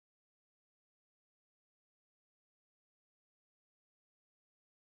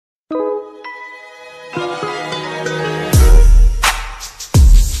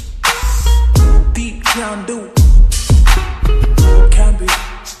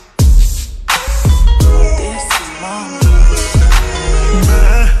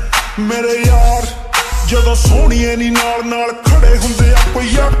ਸੋਹਣੀਏ ਨੀ ਨਾਲ ਨਾਲ ਖੜੇ ਹੁੰਦੇ ਆ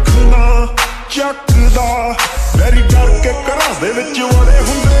ਕੋਈ ਅੱਖ ਨਾ ਚੱਕਦਾ ਮੇਰੀ ਡਰ ਕੇ ਘਰਾਂ ਦੇ ਵਿੱਚ ਵੜੇ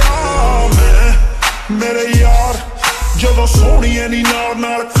ਹੁੰਦੇ ਆ ਮੈਂ ਮੇਰੇ ਯਾਰ ਜਦੋਂ ਸੋਹਣੀਏ ਨੀ ਨਾਲ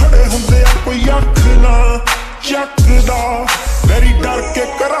ਨਾਲ ਖੜੇ ਹੁੰਦੇ ਆ ਕੋਈ ਅੱਖ ਨਾ ਚੱਕਦਾ ਮੇਰੀ ਡਰ ਕੇ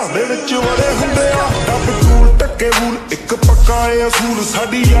ਘਰਾਂ ਦੇ ਵਿੱਚ ਵੜੇ ਹੁੰਦੇ ਆ ਡੱਬ ਕੂਲ ਟੱਕੇ ਬੂਲ ਇੱਕ ਪੱਕਾ ਏ ਅਸੂਲ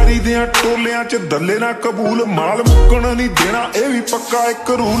ਸਾਡੀ ਯਾਰੀ ਦਿਆਂ ਟੋਲਿਆਂ 'ਚ ਦੱਲੇ ਨਾ ਕਬੂਲ ਮਾਲ ਮੁੱਕਣ ਨਹੀਂ ਦੇਣਾ ਇਹ ਵੀ ਪੱਕਾ ਇੱਕ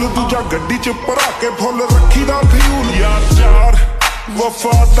ਰੂਲ ਦੂਜਾ ਗੱਡੀ 'ਚ ਭਰਾ ਕੇ ਫੁੱਲ ਰੱਖੀ ਦਾ ਫਿਊਲ ਯਾਰ ਚਾਰ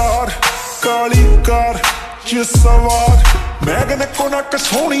ਵਫਾਦਾਰ ਕਾਲੀ ਕਾਰ 'ਚ ਸਵਾਰ ਮੈਂ ਕਹਿੰਦਾ ਕੋਨਕ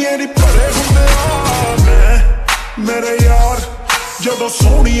ਸੋਹਣੀਏ ਨੀ ਭਰੇ ਹੁੰਦੇ ਆ ਮੈਂ ਮੇਰੇ ਯਾਰ ਜਦੋਂ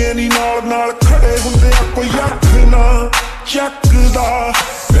ਸੋਹਣੀਏ ਨੀ ਨਾਲ ਨਾਲ ਖੜੇ ਹੁੰਦੇ ਆ ਕੋਈ ਅੱਖ ਨਾ ਚੱਕਦਾ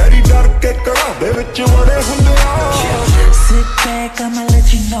ਮੇਰੀ ਡਰ ਕੇ ਘਰਾਂ ਦੇ ਵਿੱਚ ਵੜੇ ਹੁੰਦੇ ਆ Sit back, I'ma let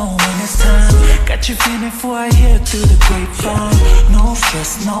you know when it's time. Got you feeling before I hear through the grapevine. No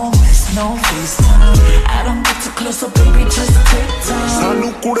stress, no mess, no FaceTime. I don't get too close, so baby, just take time.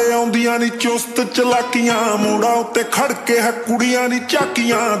 ਸਾਨੂੰ ਕੁੜੇ ਆਉਂਦੀਆਂ ਨੀ ਚੁਸਤ ਚਲਾਕੀਆਂ ਮੋੜਾਂ ਉੱਤੇ ਖੜ ਕੇ ਹੈ ਕੁੜੀਆਂ ਨੀ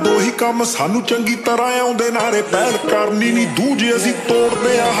ਝਾਕੀਆਂ ਦੋ ਹੀ ਕੰਮ ਸਾਨੂੰ ਚੰਗੀ ਤਰ੍ਹਾਂ ਆਉਂਦੇ ਨਾਰੇ ਪਹਿਲ ਕਰਨੀ ਨੀ ਦੂਜੇ ਅਸੀਂ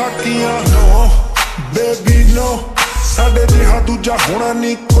ਤੋੜਦੇ ਆ ਹਾਕੀਆਂ ਨੋ ਬੇਬੀ ਨੋ ਸਾਡੇ ਜਿਹਾ ਦੂਜਾ ਹੋਣਾ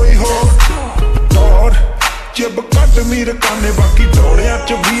ਨੀ ਕੋਈ ਹੋਰ ਦੌਰ ਜਿਬ ਕੱਢ ਮੀਰ ਕਾਨੇ ਬਾਕੀ ਡੋਲਿਆਂ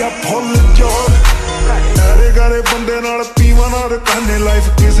 'ਚ ਵੀ ਆ ਫੁੱਲ ਜੋਰ ਐਰੇ ਗਾਰੇ ਬੰਦੇ ਨਾਲ ਪੀਵਾਂ ਨਾ ਰਕਾਨੇ ਲਾਈਫ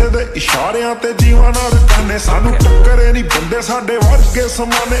ਕਿਸੇ ਦੇ ਇਸ਼ਾਰਿਆਂ ਤੇ ਜੀਵਾਂ ਨਾ ਰਕਾਨੇ ਸਾਨੂੰ ਟੱਕਰੇ ਨਹੀਂ ਬੰਦੇ ਸਾਡੇ ਵਰਗੇ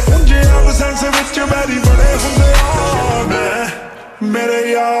ਸਮਾਨੇ ਉਂਝੇ ਐਬਸੈਂਸ ਵਿੱਚ ਵੈਰੀ ਬੜੇ ਹੁੰਦੇ ਆ ਮੈਂ ਮੇਰੇ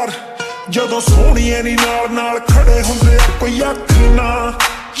ਯਾਰ ਜਦੋਂ ਸੋਹਣੀਏ ਨੀ ਨਾਲ ਨਾਲ ਖੜੇ ਹੁੰਦੇ ਆ ਕੋਈ ਅੱਖ ਨਾ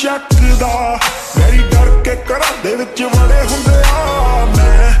ਚੱਕਦਾ ਮੇਰੀ ਡਰ ਕੇ ਘਰਾਂ ਦੇ ਵਿੱਚ ਵੜੇ ਹੁੰਦੇ ਆ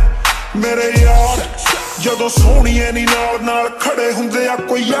ਮੈਂ ਮੇਰੇ ਯਾਰ ਜਦੋਂ ਸੋਹਣੀਏ ਨੀ ਨਾਲ ਨਾਲ ਖੜੇ ਹੁੰਦੇ ਆ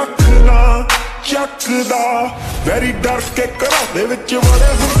ਕੋਈ ਅੱਖ ਨਾ ਚੱਕਦਾ ਮੇਰੀ ਡਰ ਕੇ ਘਰਾਂ ਦੇ ਵਿੱਚ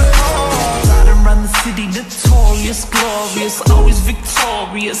ਵੜੇ ਹੁੰਦੇ ਆ Riding around the city, notorious, glorious, always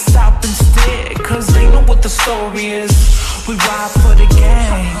victorious. Stop and stare, cause they know what the story is. We ride for the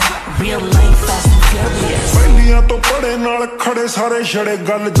gang, real life fast and furious. ਪਹਿਲੀਆਂ ਤੋਂ ਪੜੇ ਨਾਲ ਖੜੇ ਸਾਰੇ ਛੜੇ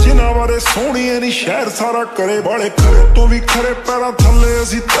ਗੱਲ ਜਿਨ੍ਹਾਂ ਬਾਰੇ ਸੋਹਣੀਏ ਨੀ ਸ਼ਹਿਰ ਸਾਰਾ ਕਰੇ ਵਾਲੇ ਖਰੇ ਤੋਂ ਵੀ ਖਰੇ ਪੈਰਾਂ ਥੱਲੇ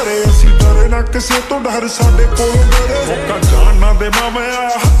ਅਸੀਂ ਧਰੇ ਅਸੀਂ ਡਰੇ ਨਾ ਕਿਸੇ ਤੋਂ ਡਰ ਸਾਡੇ ਕੋਲੋਂ ਡਰੇ ਮੌਕਾ ਜਾਣ ਨਾ ਦੇ ਮੈਂ ਆਇਆ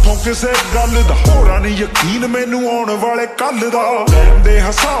ਹੱਥੋਂ ਕਿਸੇ ਗੱਲ ਦਾ ਹੋਰਾਂ ਨੀ ਯਕੀਨ ਮੈਨੂੰ ਆਉਣ ਵਾਲੇ ਕੱਲ ਦਾ ਟਾਈਮ ਦੇ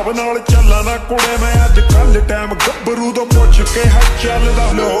ਹਿਸਾਬ ਨਾਲ ਚੱਲਾਂ ਨਾ ਕੁੜੇ ਮੈਂ ਅੱਜ ਕੱਲ ਟਾਈਮ ਗੱਭਰੂ ਤੋਂ ਪੁੱਛ ਕੇ ਹੈ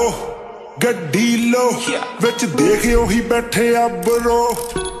ਚੱਲਦਾ ਲੋ ਗੱਡੀ ਲੋ ਵਿੱਚ ਦੇਖ ਉਹੀ ਬੈਠੇ ਆ ਬਰੋ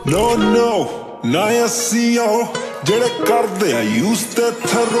ਨੋ ਨੋ ਨਾ ਅਸੀਂ ਉਹ ਜਿਹੜੇ ਕਰਦੇ ਆ ਯੂਸ ਤੇ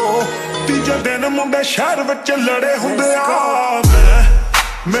ਥਰੋ ਤੀਜੇ ਦਿਨ ਮੁੰਡੇ ਸ਼ਹਿਰ ਵਿੱਚ ਲੜੇ ਹੁੰਦੇ ਆ ਮੈਂ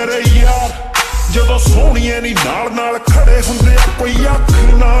ਮੇਰੇ ਯਾਰ ਜਦੋਂ ਸੋਹਣੀਏ ਨੀ ਨਾਲ ਨਾਲ ਖੜੇ ਹੁੰਦੇ ਆ ਕੋਈ ਅੱਖ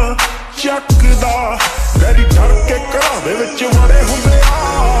ਨਾ ਚੱਕਦਾ ਮੇਰੀ ਡਰ ਕੇ ਘਰਾਂ ਦੇ ਵਿੱਚ ਵੜੇ ਹੁੰਦੇ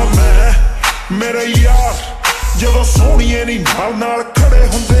ਆ ਮੈਂ ਮੇਰੇ ਯਾਰ ਜਦੋਂ ਸੋਹਣੀਏ ਨੀ ਨਾਲ ਨਾਲ ਖੜੇ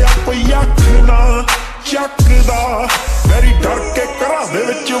ਹੁੰਦੇ ਆ ਕੋਈ ਅੱਖ ਨਾ ਚੱਕਦਾ ਮੇਰੀ ਡਰ ਕੇ ਘਰਾਂ ਦੇ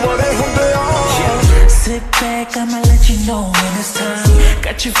ਵਿੱਚ ਵੜੇ ਹੁੰਦੇ ਆ Sit back, I'ma let you know when it's time.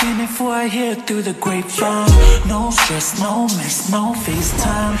 Got you feeling before I hear through the grapevine. No stress, no mess, no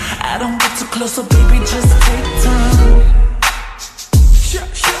FaceTime. I don't get too close, so baby, just take time.